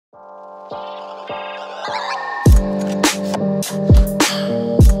What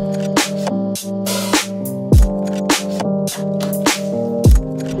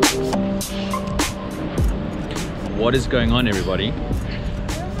is going on, everybody?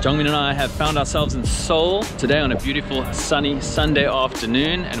 Jongmin and I have found ourselves in Seoul today on a beautiful sunny Sunday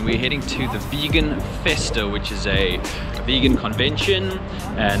afternoon, and we're heading to the Vegan Festa, which is a vegan convention,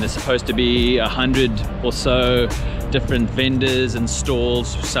 and there's supposed to be 100 or so different vendors and stalls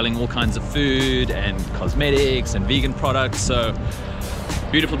selling all kinds of food and cosmetics and vegan products. So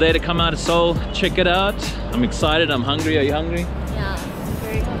beautiful day to come out of Seoul, check it out. I'm excited, I'm hungry. Are you hungry? Yeah,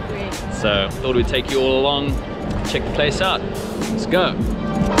 very hungry. So thought we'd take you all along, check the place out. Let's go.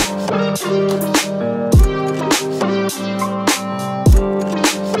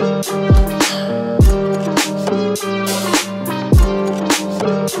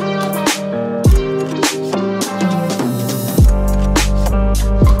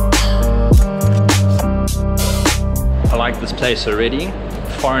 I like this place already.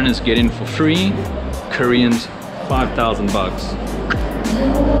 Foreigners get in for free. Koreans, 5,000 bucks.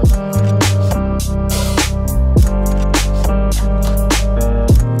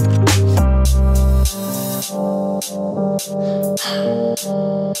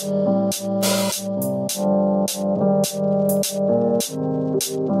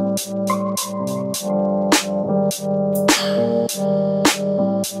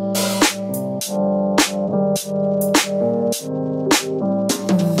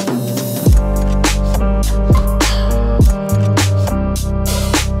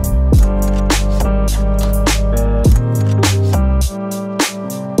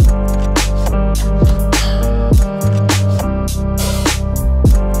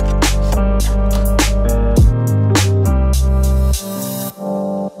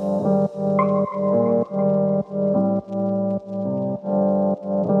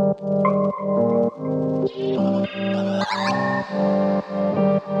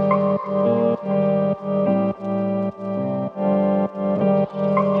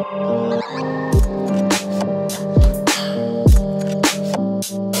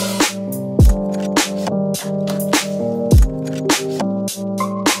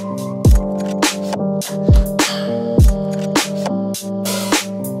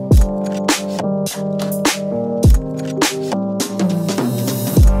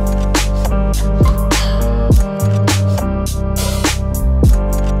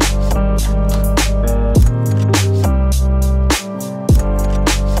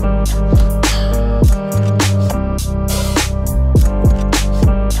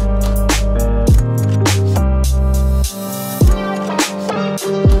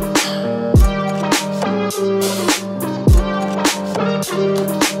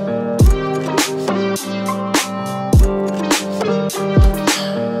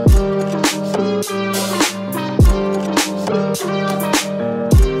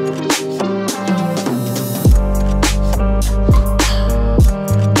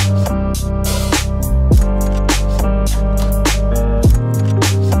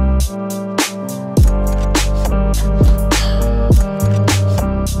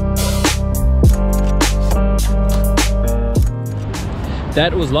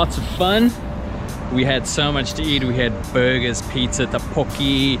 That was lots of fun. We had so much to eat. We had burgers, pizza,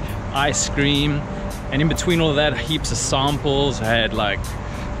 tteokbokki, ice cream, and in between all of that, heaps of samples. I had like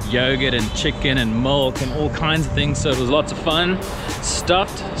yogurt and chicken and milk and all kinds of things, so it was lots of fun.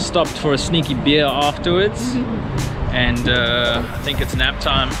 Stopped for a sneaky beer afterwards, and I think it's nap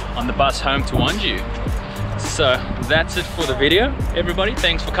time on the bus home to Wonju. So that's it for the video, everybody.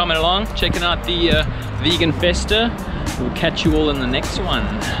 Thanks for coming along, checking out the Vegan Festa. We'll catch you all in the next one.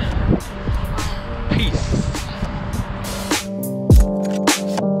 Peace.